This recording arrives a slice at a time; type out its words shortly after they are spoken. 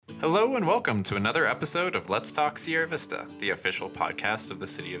Hello and welcome to another episode of Let's Talk Sierra Vista, the official podcast of the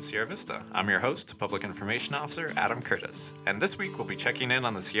City of Sierra Vista. I'm your host, Public Information Officer Adam Curtis, and this week we'll be checking in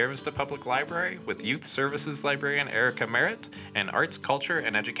on the Sierra Vista Public Library with Youth Services Librarian Erica Merritt and Arts, Culture,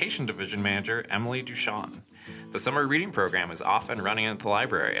 and Education Division Manager Emily Duchon. The summer reading program is off and running at the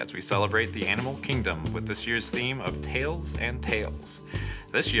library as we celebrate the animal kingdom with this year's theme of Tales and Tales.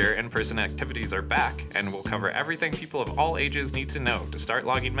 This year, in-person activities are back, and we'll cover everything people of all ages need to know to start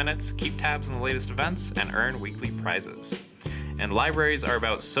logging minutes, keep tabs on the latest events, and earn weekly prizes. And libraries are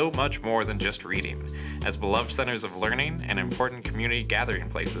about so much more than just reading. As beloved centers of learning and important community gathering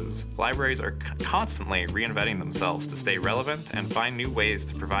places, libraries are constantly reinventing themselves to stay relevant and find new ways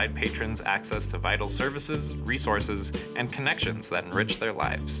to provide patrons access to vital services, resources, and connections that enrich their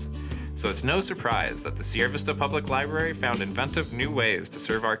lives. So it's no surprise that the Sierra Vista Public Library found inventive new ways to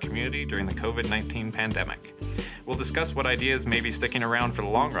serve our community during the COVID-19 pandemic. We'll discuss what ideas may be sticking around for the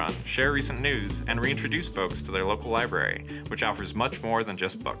long run, share recent news, and reintroduce folks to their local library, which offers much more than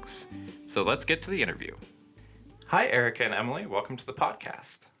just books. So let's get to the interview. Hi, Erica and Emily. Welcome to the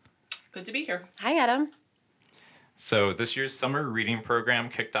podcast. Good to be here. Hi, Adam. So this year's summer reading program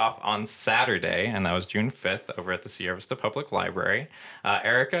kicked off on Saturday, and that was June 5th over at the Sierra Vista Public Library.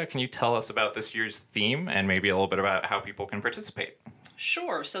 Erica, can you tell us about this year's theme and maybe a little bit about how people can participate?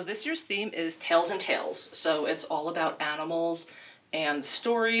 Sure. So this year's theme is Tales and Tales. So it's all about animals and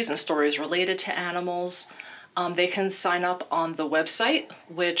stories related to animals. They can sign up on the website,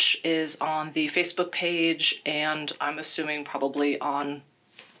 which is on the Facebook page, and I'm assuming probably on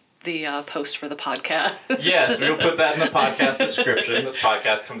the post for the podcast. Yes, we'll put that in the podcast description. This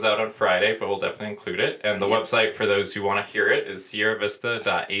podcast comes out on Friday, but we'll definitely include it. And the website for those who want to hear it is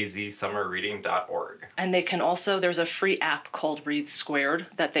sierravista.azsummerreading.org. And they can also, there's a free app called Read Squared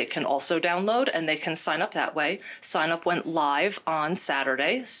that they can also download, and they can sign up that way. Sign up went live on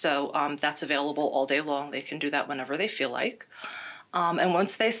Saturday, so that's available all day long. They can do that whenever they feel like. And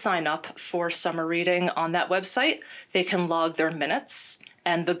once they sign up for summer reading on that website, they can log their minutes.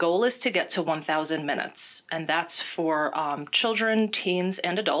 And the goal is to get to 1,000 minutes, and that's for children, teens,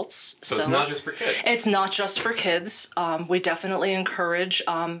 and adults. So it's not just for kids? It's not just for kids. We definitely encourage,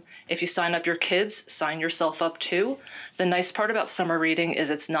 if you sign up your kids, sign yourself up too. The nice part about summer reading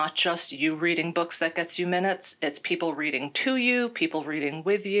is it's not just you reading books that gets you minutes. It's people reading to you, people reading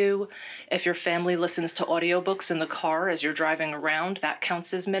with you. If your family listens to audiobooks in the car as you're driving around, that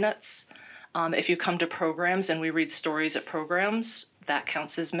counts as minutes. If you come to programs and we read stories at programs, that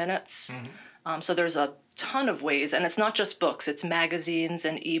counts as minutes. Mm-hmm. So there's a ton of ways, and it's not just books, it's magazines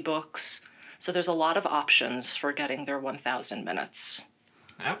and ebooks. So there's a lot of options for getting their 1,000 minutes.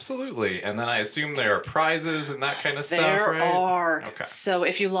 Absolutely. And then I assume there are prizes and that kind of stuff, right? There are. Okay. So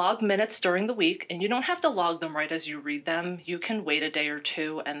if you log minutes during the week, and you don't have to log them right as you read them, you can wait a day or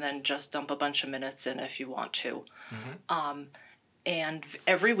two and then just dump a bunch of minutes in if you want to. Mm-hmm. And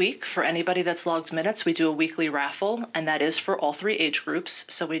every week, for anybody that's logged minutes, we do a weekly raffle, and that is for all three age groups.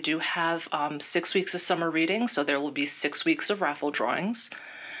 So we do have 6 weeks of summer reading, so there will be 6 weeks of raffle drawings.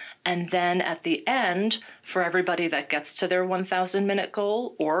 And then at the end, for everybody that gets to their 1,000-minute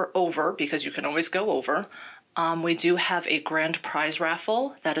goal or over, because you can always go over, we do have a grand prize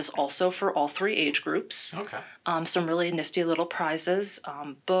raffle that is also for all three age groups. Okay. Some really nifty little prizes,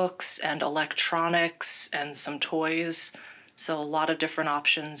 books and electronics and some toys. So a lot of different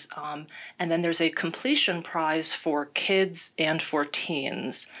options. And then there's a completion prize for kids and for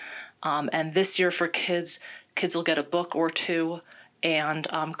teens. And this year for kids will get a book or two. And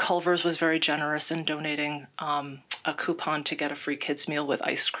Culver's was very generous in donating a coupon to get a free kids meal with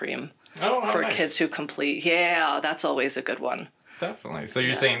ice cream for nice. Kids who complete. Yeah, that's always a good one. Definitely. So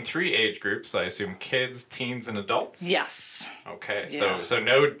you're saying 3 age groups, I assume kids, teens, and adults? Yes. Okay. Yeah. So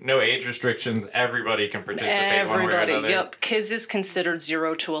no age restrictions. Everybody can participate one way or another. Yep. Kids is considered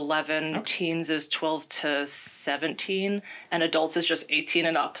 0 to 11. Okay. Teens is 12 to 17. And adults is just 18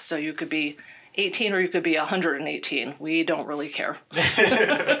 and up. So you could be 18 or you could be 118. We don't really care.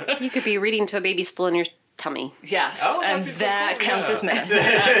 You could be reading to a baby still in your tummy. Yes, and that counts as minutes.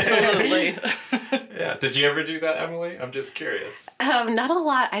 Absolutely. Yeah. Did you ever do that, Emily? I'm just curious. Not a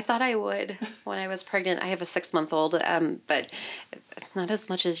lot. I thought I would when I was pregnant. I have a 6-month-old, but not as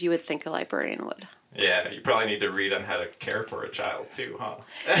much as you would think a librarian would. Yeah, you probably need to read on how to care for a child too, huh?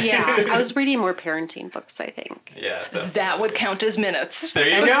 Yeah, I was reading more parenting books, I think. Yeah, definitely. That would count as minutes. There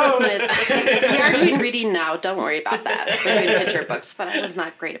you go. We are doing reading now. Don't worry about that. We're doing picture books, but I was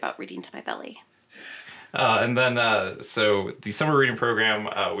not great about reading to my belly. And then, so the summer reading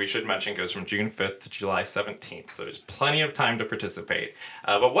program, we should mention, goes from June 5th to July 17th. So there's plenty of time to participate.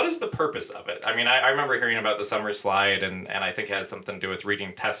 But what is the purpose of it? I mean, I remember hearing about the summer slide, and I think it has something to do with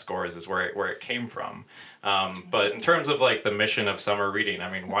reading test scores is where it came from. But in terms of like the mission of summer reading,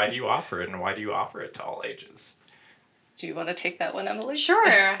 I mean, why do you offer it, and why do you offer it to all ages? Do you want to take that one, Emily? Sure.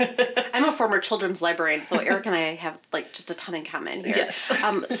 I'm a former children's librarian, so Eric and I have like just a ton in common here. Yes.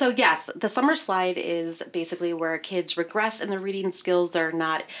 So yes, the summer slide is basically where kids regress in their reading skills. They're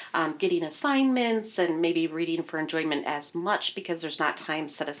not getting assignments and maybe reading for enjoyment as much because there's not time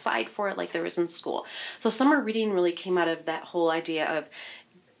set aside for it like there is in school. So summer reading really came out of that whole idea of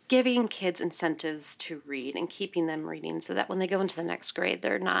giving kids incentives to read and keeping them reading so that when they go into the next grade,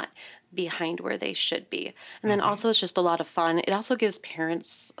 they're not behind where they should be. And then also it's just a lot of fun. It also gives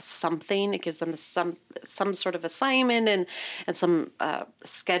parents something. It gives them some sort of assignment and some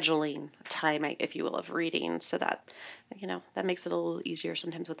scheduling time, if you will, of reading so that, that makes it a little easier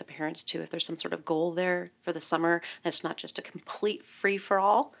sometimes with the parents too. If there's some sort of goal there for the summer, it's not just a complete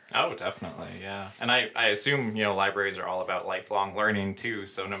free-for-all. Oh, definitely, yeah. And I assume, libraries are all about lifelong learning too,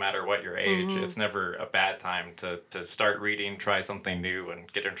 so no matter what your age, it's never a bad time to start reading, try something new,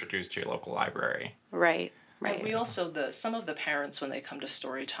 and get introduced to your local library. Right. And we also, some of the parents, when they come to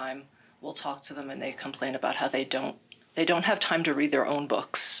story time, we'll talk to them and they complain about how they don't have time to read their own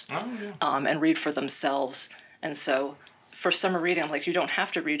books and read for themselves. And so for summer reading, I'm like, you don't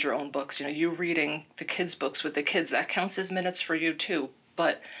have to read your own books. You reading the kids' books with the kids, that counts as minutes for you too.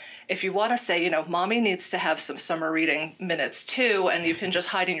 But if you want to say, mommy needs to have some summer reading minutes too, and you can just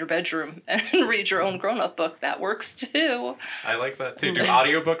hide in your bedroom and read your own grown-up book, that works too. I like that too. Do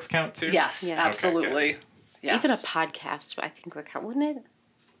audiobooks count too? Yes, absolutely. Okay, yes. Even a podcast, I think, would count, wouldn't it?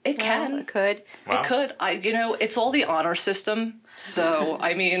 It can. It could. Wow. It could. It's all the honor system. So,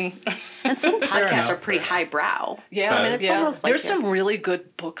 I mean... And some podcasts enough, are pretty highbrow. Yeah, I mean, it's almost like there's some really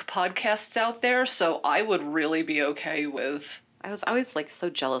good book podcasts out there, so I would really be okay with... I was always like so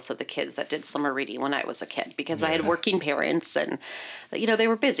jealous of the kids that did summer reading when I was a kid because I had working parents and, they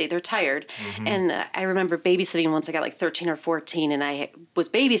were busy, they're tired. And I remember babysitting once I got like 13 or 14 and I was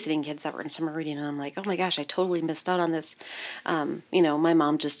babysitting kids that were in summer reading and I'm like, oh my gosh, I totally missed out on this. My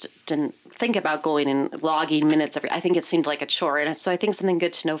mom just didn't think about going and logging minutes I think it seemed like a chore. And so I think something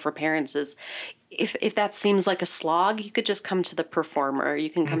good to know for parents is if that seems like a slog, you could just come to the performer. You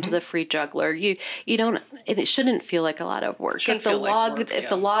can come to the free juggler. You don't, and it shouldn't feel like a lot of work. If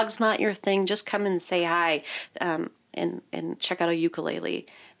the log's not your thing, just come and say hi, and check out a ukulele.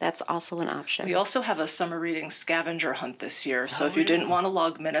 That's also an option. We also have a summer reading scavenger hunt this year. So if you didn't want to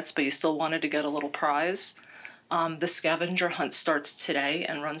log minutes, but you still wanted to get a little prize, the scavenger hunt starts today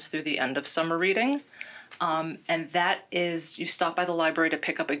and runs through the end of summer reading. And that is, you stop by the library to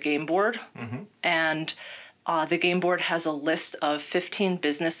pick up a game board, and the game board has a list of 15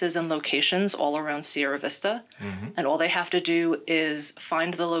 businesses and locations all around Sierra Vista, and all they have to do is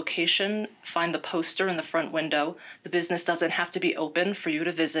find the location, find the poster in the front window. The business doesn't have to be open for you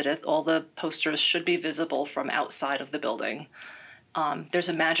to visit it. All the posters should be visible from outside of the building. There's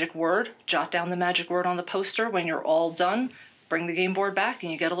a magic word. Jot down the magic word on the poster. When you're all done, bring the game board back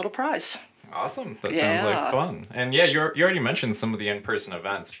and you get a little prize. Awesome. That sounds like fun. And yeah, you already mentioned some of the in-person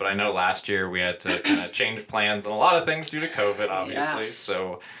events, but I know last year we had to kind of change plans on a lot of things due to COVID, obviously. Yes.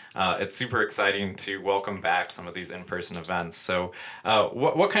 So it's super exciting to welcome back some of these in-person events. So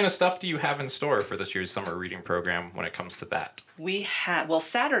what kind of stuff do you have in store for this year's summer reading program when it comes to that?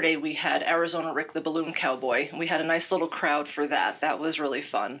 Saturday we had Arizona Rick the Balloon Cowboy. We had a nice little crowd for that. That was really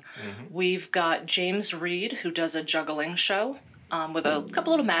fun. We've got James Reed, who does a juggling show. With a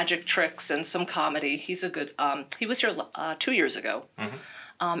couple little magic tricks and some comedy. He's a good, he was here 2 years ago.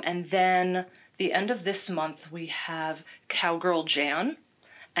 And then the end of this month, we have Cowgirl Jan.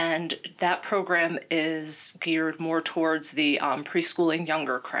 And that program is geared more towards the preschooling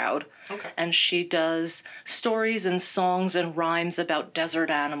younger crowd. Okay. And she does stories and songs and rhymes about desert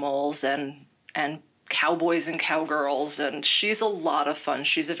animals and cowboys and cowgirls. And she's a lot of fun.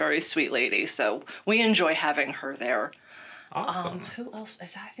 She's a very sweet lady. So we enjoy having her there. Awesome. Who else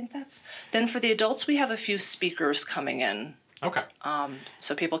is that? I think that's... Then for the adults, we have a few speakers coming in. Okay.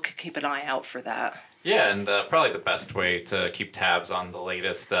 So people could keep an eye out for that. Yeah, and probably the best way to keep tabs on the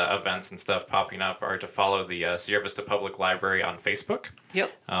latest events and stuff popping up are to follow the Sierra Vista Public Library on Facebook. Yep.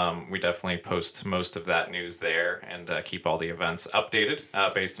 We definitely post most of that news there and keep all the events updated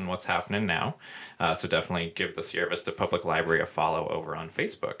based on what's happening now. So definitely give the Sierra Vista Public Library a follow over on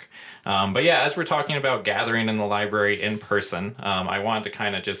Facebook. But yeah, as we're talking about gathering in the library in person, I wanted to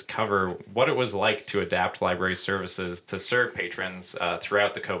kind of just cover what it was like to adapt library services to serve patrons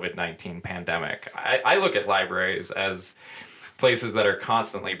throughout the COVID-19 pandemic. I look at libraries as places that are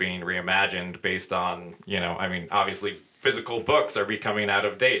constantly being reimagined based on, I mean, obviously physical books are becoming out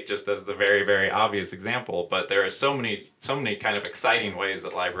of date, just as the very, very obvious example. But there are so many kind of exciting ways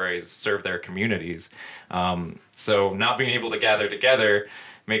that libraries serve their communities. So not being able to gather together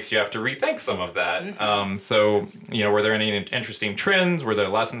makes you have to rethink some of that. So, were there any interesting trends? Were there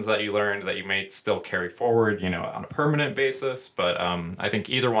lessons that you learned that you may still carry forward, on a permanent basis? But I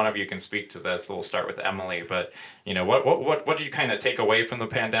think either one of you can speak to this. We'll start with Emily. But, what did you kind of take away from the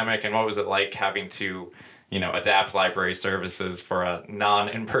pandemic, and what was it like having to, adapt library services for a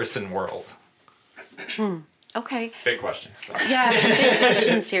non-in-person world? Okay. Big questions. So. Yeah, some big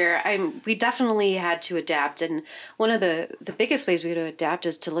questions here. We definitely had to adapt, and one of the biggest ways we had to adapt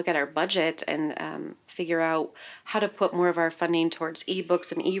is to look at our budget and figure out how to put more of our funding towards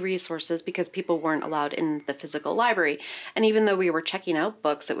ebooks and e-resources because people weren't allowed in the physical library. And even though we were checking out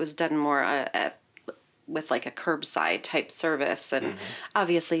books, it was done more with like a curbside type service, and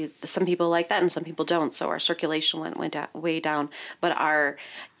obviously some people like that and some people don't, so our circulation went way down, but our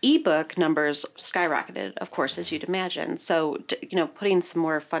ebook numbers skyrocketed, of course, as you'd imagine. So putting some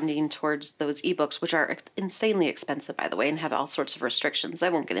more funding towards those ebooks, which are insanely expensive, by the way, and have all sorts of restrictions. I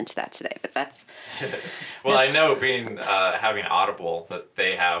won't get into that today, but that's well, I know having Audible, that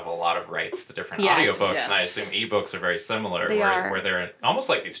they have a lot of rights to different audiobooks, and I assume ebooks are very similar, where they're almost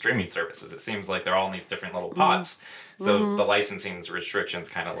like these streaming services. It seems like they're all in these different little pots. So the licensing restrictions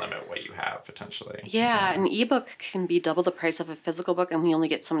kind of limit what you have potentially. Yeah, an ebook can be double the price of a physical book, and we only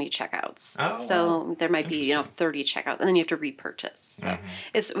get so many checkouts. Oh, so there might be 30 checkouts, and then you have to repurchase. So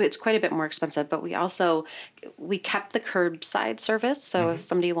it's quite a bit more expensive. But we kept the curbside service. So if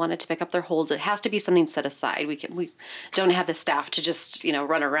somebody wanted to pick up their hold, it has to be something set aside. We don't have the staff to just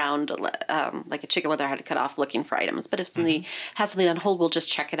run around like a chicken with their head cut off looking for items. But if somebody has something on hold, we'll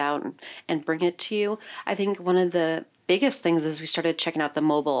just check it out and bring it to you. I think one of the biggest things is we started checking out the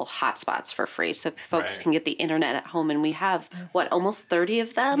mobile hotspots for free, so folks can get the internet at home, and we have almost 30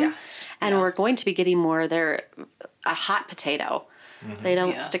 of them. Yes, and we're going to be getting more. They're a hot potato. They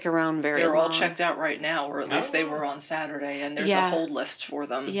don't stick around very long. They're all checked out right now, or at least they were on Saturday, and there's a hold list for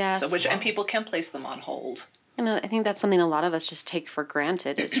them. Yes. And people can place them on hold. I think that's something a lot of us just take for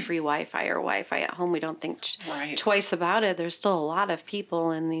granted is free Wi-Fi or Wi-Fi at home. We don't think twice about it. There's still a lot of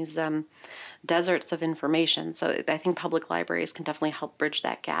people in these deserts of information. So I think public libraries can definitely help bridge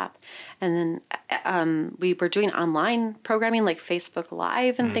that gap. And then we were doing online programming like Facebook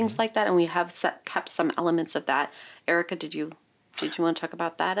Live and things like that, and we have kept some elements of that. Erica, did you want to talk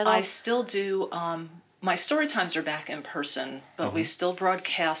about that at all? I still do. My story times are back in person, but we still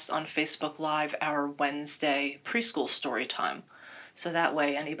broadcast on Facebook Live our Wednesday preschool story time. So that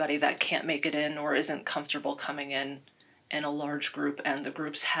way anybody that can't make it in or isn't comfortable coming in a large group, and the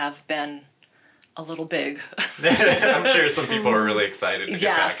groups have been a little big. I'm sure some people are really excited to get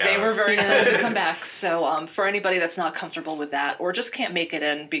back out. Yes, they were very excited to come back. So for anybody that's not comfortable with that or just can't make it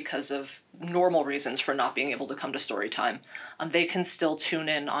in because of normal reasons for not being able to come to story time, they can still tune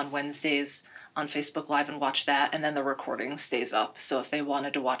in on Wednesdays on Facebook Live and watch that, and then the recording stays up. So if they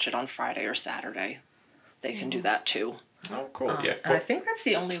wanted to watch it on Friday or Saturday, they can do that too. Oh, cool. Cool. And I think that's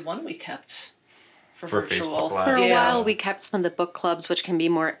the only one we kept for virtual. For a while, we kept some of the book clubs, which can be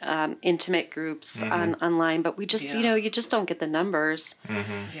more intimate groups online, but we just, you just don't get the numbers.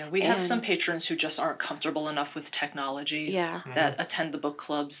 Yeah, we have some patrons who just aren't comfortable enough with technology that attend the book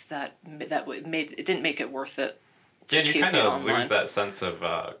clubs that it didn't make it worth it. Yeah, you kind of lose that sense of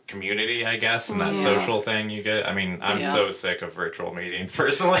community, I guess, and that social thing you get. I mean, I'm so sick of virtual meetings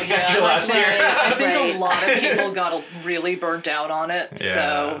personally after last year. I think a lot of people got really burnt out on it.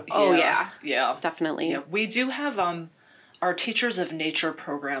 So, yeah, definitely. Yeah, we do have our Teachers of Nature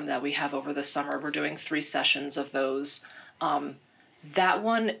program that we have over the summer. We're doing 3 sessions of those. That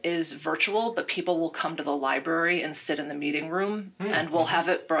one is virtual, but people will come to the library and sit in the meeting room, and we'll have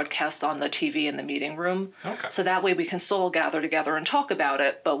it broadcast on the TV in the meeting room. Okay. So that way we can still gather together and talk about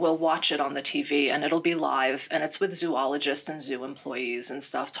it, but we'll watch it on the TV, and it'll be live, and it's with zoologists and zoo employees and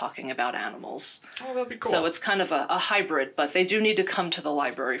stuff talking about animals. Oh, that'd be cool. So it's kind of a hybrid, but they do need to come to the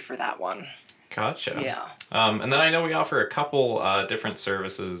library for that one. Gotcha. Yeah. And then I know we offer a couple different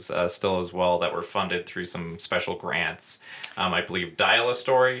services still as well that were funded through some special grants. I believe Dial a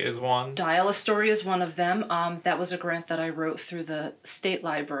Story is one. Dial a Story is one of them. That was a grant that I wrote through the state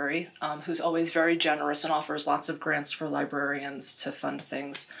library, who's always very generous and offers lots of grants for librarians to fund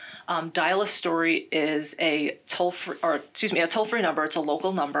things. Dial a Story is a toll-free number. It's a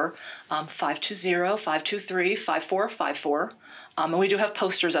local number, 520-523-5454. And we do have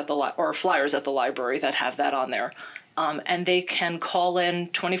posters at or flyers at the library that have that on there. And they can call in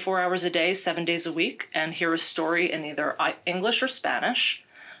 24 hours a day, 7 days a week, and hear a story in either English or Spanish.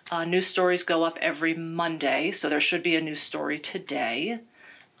 New stories go up every Monday, so there should be a new story today.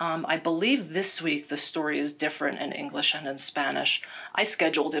 I believe this week the story is different in English and in Spanish. I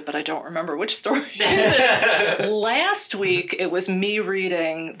scheduled it, but I don't remember which story is it. Last week, it was me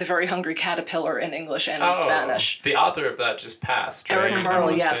reading The Very Hungry Caterpillar in English and in Spanish. The author of that just passed, right? Eric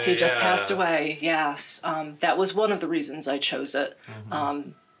Carle, yes, he just passed away, yes. That was one of the reasons I chose it.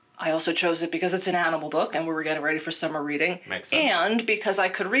 I also chose it because it's an animal book and we were getting ready for summer reading. Makes sense. And because I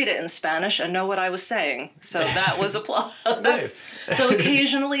could read it in Spanish and know what I was saying. So that was a plus. Nice. So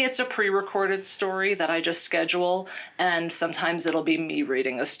occasionally it's a pre-recorded story that I just schedule, and sometimes it'll be me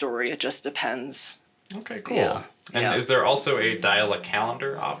reading a story. It just depends. Okay, cool. Yeah. And is there also a dial-a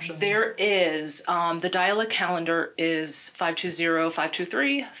calendar option? There is. The dial-a calendar is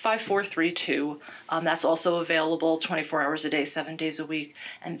 520-523-5432. That's also available 24 hours a day, 7 days a week.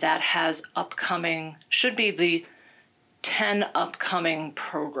 And that has should be the 10 upcoming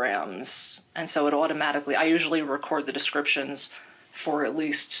programs. And so it automatically, I usually record the descriptions for at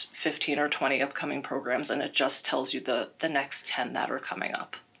least 15 or 20 upcoming programs, and it just tells you the next 10 that are coming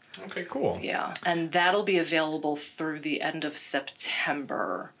up. Okay, cool. Yeah, and that'll be available through the end of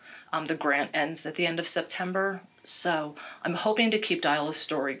September. The grant ends at the end of September, so I'm hoping to keep Dial-A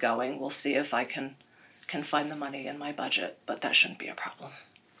Story going. We'll see if I can find the money in my budget, but that shouldn't be a problem.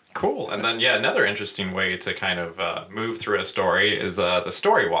 Cool. And then, another interesting way to kind of move through a story is the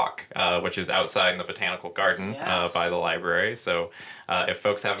story walk, which is outside in the botanical garden by the library. So if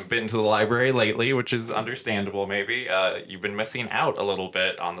folks haven't been to the library lately, which is understandable maybe, you've been missing out a little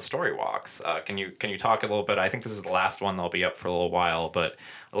bit on the story walks. Can you talk a little bit? I think this is the last one. They'll be up for a little while, but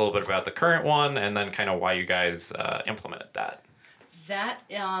a little bit about the current one and then kind of why you guys implemented that.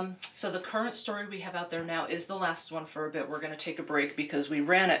 So the current story we have out there now is the last one for a bit. We're going to take a break because we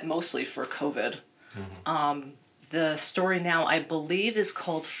ran it mostly for COVID. The story now, I believe, is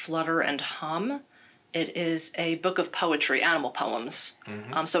called Flutter and Hum. It is a book of poetry, animal poems.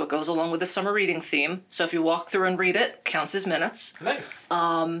 So it goes along with the summer reading theme. So if you walk through and read it, counts as minutes. Nice.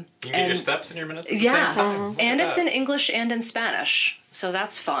 You get your steps and your minutes at the yes, same time? And it's in English and in Spanish. So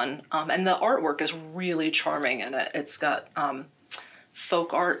that's fun. And the artwork is really charming in it. It's got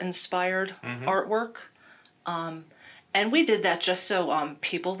folk art inspired artwork. And we did that just so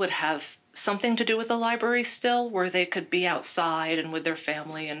people would have something to do with the library still, where they could be outside and with their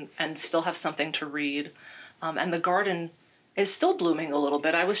family and still have something to read. And the garden is still blooming a little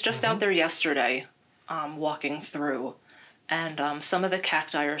bit. I was just out there yesterday walking through, and some of the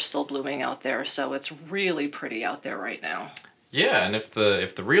cacti are still blooming out there, so it's really pretty out there right now. Yeah, and if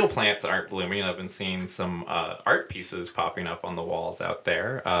the real plants aren't blooming, I've been seeing some art pieces popping up on the walls out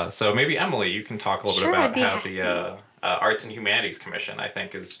there. So maybe Emily, you can talk a little bit about how the Arts and Humanities Commission, I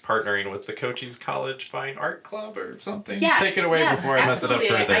think, is partnering with the Cochise College Fine Art Club or something. Yes, take it away before I mess it up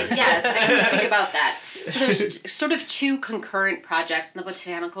further. Yes, I can speak about that. So there's sort of two concurrent projects in the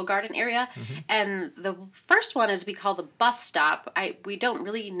botanical garden area, and the first one is we call the bus stop. We don't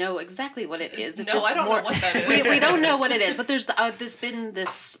really know exactly what it is. It's I don't know what that is. We don't know what it is, but there's been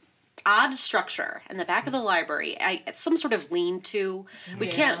this odd structure in the back of the library. It's some sort of lean-to.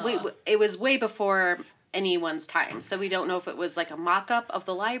 It was way before anyone's time, so we don't know if it was like a mock-up of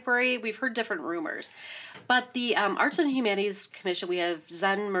the library. We've heard different rumors, but the Arts and Humanities Commission, we have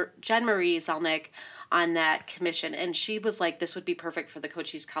Jen Marie Zelnick on that commission, and she was like, this would be perfect for the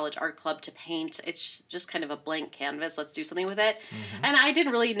Cochise College Art Club to paint. It's just kind of a blank canvas. Let's do something with it. And I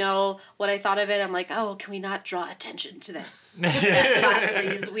didn't really know what I thought of it. I'm like, oh, can we not draw attention to that spot,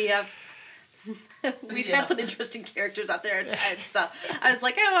 please? We've had some interesting characters out there at times, so I was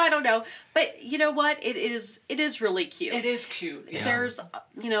like, oh, I don't know. But you know what? It is really cute. It is cute. Yeah. There's,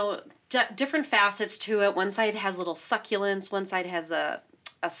 different facets to it. One side has little succulents. One side has a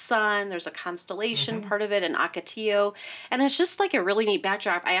sun. There's a constellation part of it, an Ocotillo. And it's just like a really neat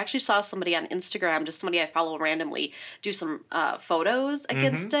backdrop. I actually saw somebody on Instagram, just somebody I follow randomly, do some photos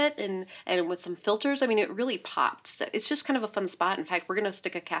against it and with some filters. I mean, it really popped. So it's just kind of a fun spot. In fact, we're going to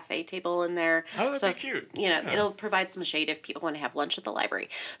stick a cafe table in there. Oh, that'd be cute. It'll provide some shade if people want to have lunch at the library.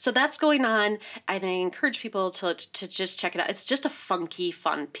 So that's going on, and I encourage people to just check it out. It's just a funky,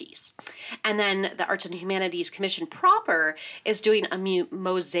 fun piece. And then the Arts and Humanities Commission proper is doing a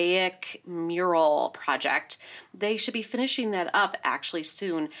mosaic mural project. They should be finishing that up actually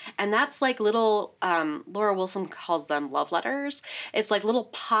soon. And that's like little, Laura Wilson calls them love letters. It's like little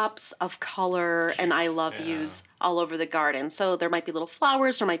pops of color and I love yous all over the garden. So there might be little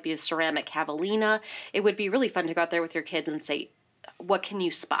flowers, there might be a ceramic javelina. It would be really fun to go out there with your kids and say, what can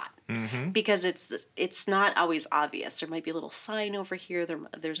you spot? because it's not always obvious. There might be a little sign over here.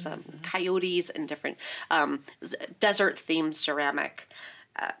 There's coyotes and different desert-themed ceramic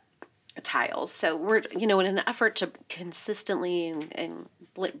tiles. So we're, in an effort to consistently and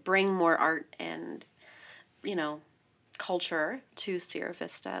bring more art and, culture to Sierra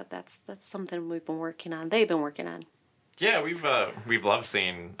Vista. That's something we've been working on. They've been working on. Yeah, we've loved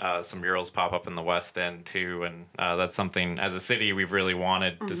seeing some murals pop up in the West End too, and that's something as a city we've really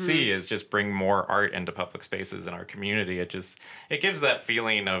wanted to see, is just bring more art into public spaces in our community. It gives that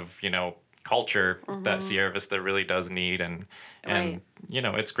feeling of culture that Sierra Vista really does need, and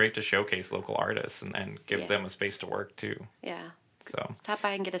it's great to showcase local artists and give them a space to work too. Yeah. So stop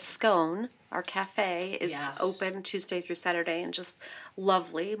by and get a scone. Our cafe is open Tuesday through Saturday, and just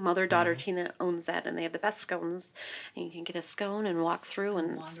lovely. Mother-daughter team that owns that, and they have the best scones. And you can get a scone and walk through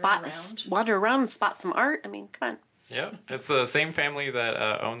and wander around and spot some art. I mean, come on. Yeah, it's the same family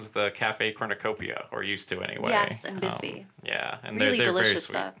that owns the Cafe Cornucopia, or used to anyway. Yes, in Bisbee. And really they're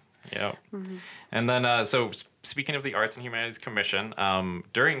delicious very sweet. stuff. Yeah. And then, so speaking of the Arts and Humanities Commission,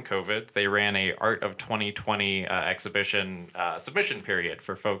 during COVID, they ran a Art of 2020 exhibition submission period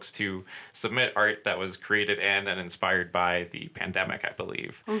for folks to submit art that was created and inspired by the pandemic, I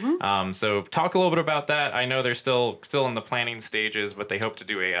believe. So talk a little bit about that. I know they're still in the planning stages, but they hope to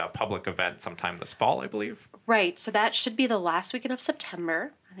do a public event sometime this fall, I believe. Right. So that should be the last weekend of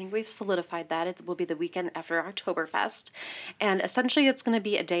September. I think we've solidified that. It will be the weekend after Oktoberfest. And essentially it's going to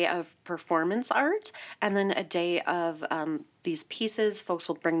be a day of performance art, and then a day of these pieces. Folks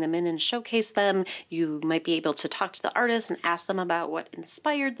will bring them in and showcase them. You might be able to talk to the artist and ask them about what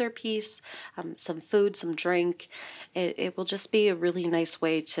inspired their piece, some food, some drink. It will just be a really nice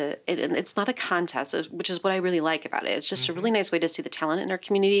way to, and it's not a contest, which is what I really like about it. It's just a really nice way to see the talent in our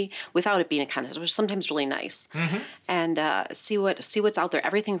community without it being a contest, which is sometimes really nice. And see what's out there.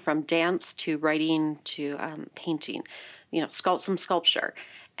 Everything from dance to writing to painting, some sculpture.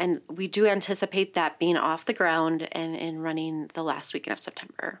 And we do anticipate that being off the ground and running the last weekend of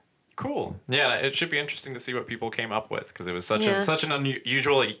September. Cool. Yeah, it should be interesting to see what people came up with, because it was such an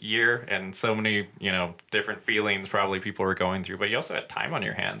unusual year, and so many different feelings probably people were going through. But you also had time on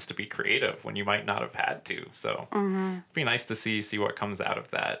your hands to be creative when you might not have had to. So it'd be nice to see what comes out of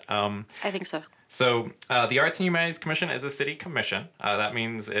that. I think so. So the Arts and Humanities Commission is a city commission. That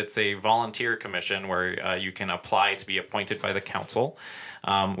means it's a volunteer commission where you can apply to be appointed by the council.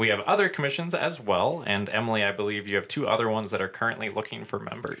 We have other commissions as well. And Emily, I believe you have 2 other ones that are currently looking for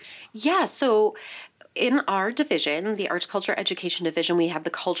members. Yeah, so in our division, the Arts, Culture, Education Division, we have the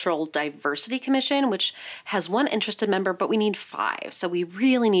Cultural Diversity Commission, which has 1 interested member, but we need 5. So we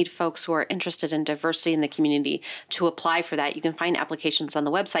really need folks who are interested in diversity in the community to apply for that. You can find applications on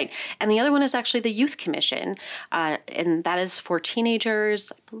the website. And the other one is actually the Youth Commission, and that is for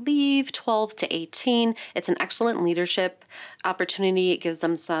teenagers, I believe, 12 to 18. It's an excellent leadership opportunity. It gives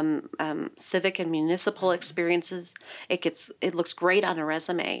them some civic and municipal experiences. It looks great on a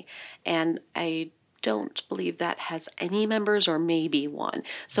resume, and I don't believe that has any members, or maybe 1.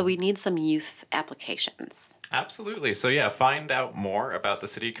 So we need some youth applications. Absolutely. So yeah, find out more about the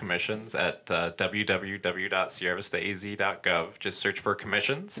city commissions at www.sierravistaz.gov. Just search for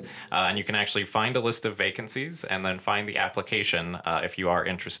commissions, and you can actually find a list of vacancies and then find the application if you are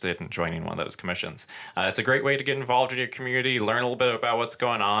interested in joining one of those commissions. It's a great way to get involved in your community, learn a little bit about what's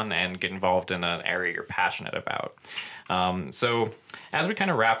going on, and get involved in an area you're passionate about. So as we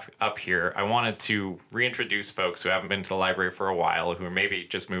kind of wrap up here, I wanted to reintroduce folks who haven't been to the library for a while, who maybe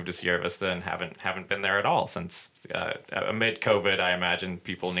just moved to Sierra Vista and haven't been there at all since amid COVID. I imagine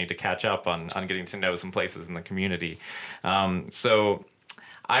people need to catch up on getting to know some places in the community. So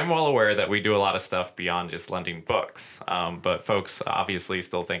I'm well aware that we do a lot of stuff beyond just lending books, but folks obviously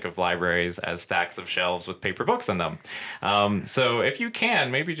still think of libraries as stacks of shelves with paper books in them. So if you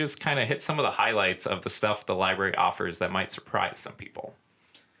can, maybe just kind of hit some of the highlights of the stuff the library offers that might surprise some people.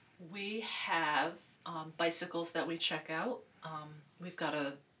 We have bicycles that we check out. We've got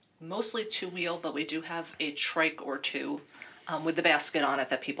a mostly 2-wheel, but we do have a trike or 2 with the basket on it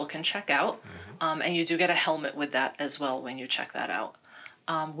that people can check out. And you do get a helmet with that as well when you check that out.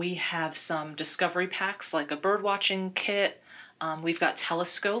 We have some discovery packs, like a bird watching kit. We've got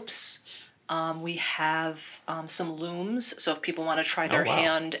telescopes. We have some looms. So if people want to try their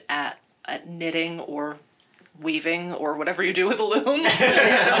hand at knitting or weaving or whatever you do with a loom.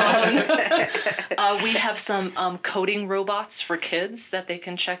 We have some coding robots for kids that they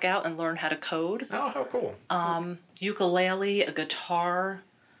can check out and learn how to code. Oh, how cool. Ukulele, a guitar.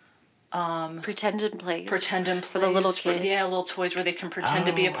 Pretend and plays for the little kids. Little toys where they can pretend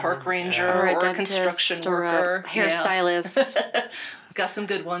to be a park ranger or a or dentist, construction or worker, a hairstylist. Got some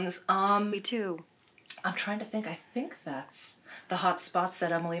good ones. Me too. I'm trying to think. I think that's the hot spots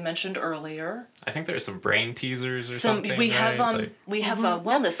that Emily mentioned earlier. I think there's some brain teasers or something. We have right?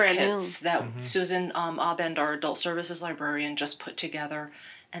 wellness brand kits that Susan Abend, our adult services librarian, just put together,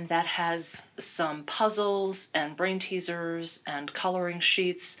 and that has some puzzles and brain teasers and coloring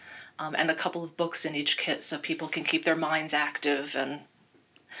sheets, and a couple of books in each kit, so people can keep their minds active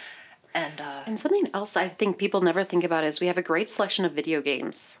And something else I think people never think about is we have a great selection of video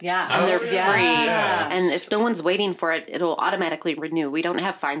games. Yeah. And they're free. Yes. And if no one's waiting for it, it'll automatically renew. We don't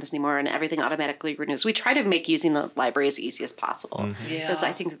have fines anymore, and everything automatically renews. We try to make using the library as easy as possible. Because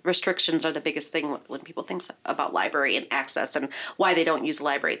I think restrictions are the biggest thing when people think about library and access and why they don't use the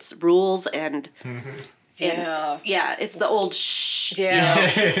library. It's rules and... Yeah, it's the old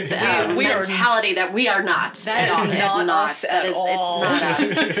mentality that we are not. That is not us at all. It's not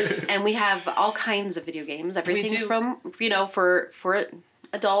us. And we have all kinds of video games, everything from, for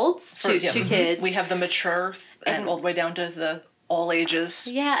adults to kids. We have the mature and all the way down to the all ages.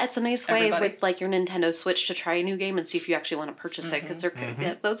 Yeah, it's a nice way with like your Nintendo Switch to try a new game and see if you actually want to purchase it, because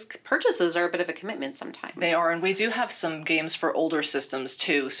those purchases are a bit of a commitment sometimes. They are, and we do have some games for older systems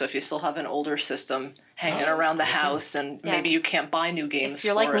too. So if you still have an older system hanging around the house, and maybe you can't buy new games. If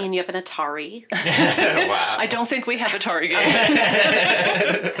you're like me and you have an Atari. Wow. I don't think we have Atari games.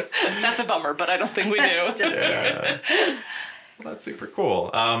 That's a bummer, but I don't think we do. Just kidding. Well, that's super cool.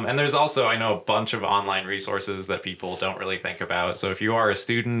 And there's also, I know, a bunch of online resources that people don't really think about. So if you are a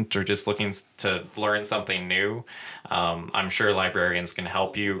student or just looking to learn something new, I'm sure librarians can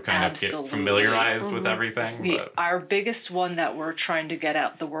help you kind of get familiarized with everything. Our biggest one that we're trying to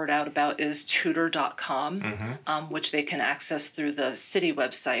get the word out about is tutor.com, which they can access through the city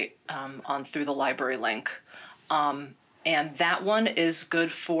website through the library link. And that one is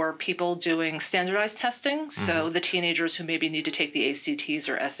good for people doing standardized testing. So the teenagers who maybe need to take the ACTs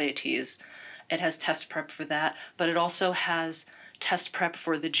or SATs, it has test prep for that. But it also has test prep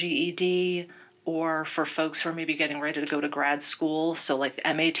for the GED or for folks who are maybe getting ready to go to grad school. So like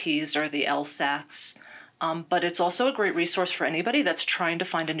the MATs or the LSATs. But it's also a great resource for anybody that's trying to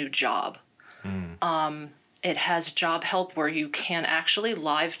find a new job. It has job help where you can actually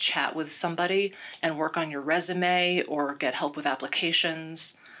live chat with somebody and work on your resume or get help with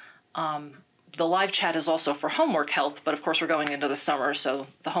applications. The live chat is also for homework help, but of course we're going into the summer, so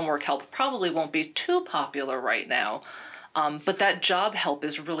the homework help probably won't be too popular right now. But that job help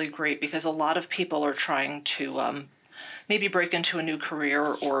is really great because a lot of people are trying to maybe break into a new career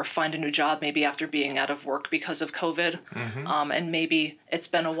or find a new job maybe after being out of work because of COVID. And maybe it's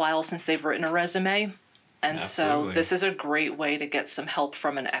been a while since they've written a resume. And so this is a great way to get some help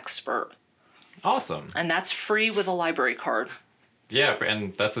from an expert. Awesome. And that's free with a library card. Yeah,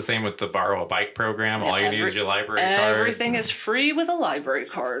 and that's the same with the Borrow a Bike program. All you need is your library card. Everything is free with a library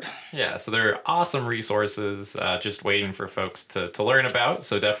card. Yeah, so there are awesome resources just waiting for folks to learn about.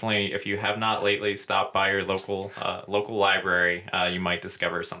 So definitely, if you have not lately stopped by your local library, you might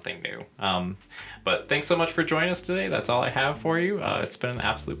discover something new. But thanks so much for joining us today. That's all I have for you. It's been an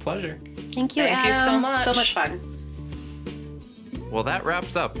absolute pleasure. Thank you, Thank you so much. So much fun. Well, that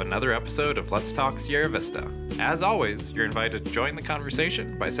wraps up another episode of Let's Talk Sierra Vista. As always, you're invited to join the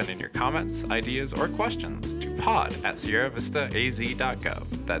conversation by sending your comments, ideas, or questions to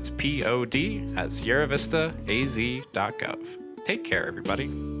pod@sierravistaaz.gov. That's POD@sierravistaaz.gov. Take care,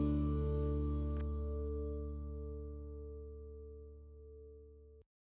 everybody.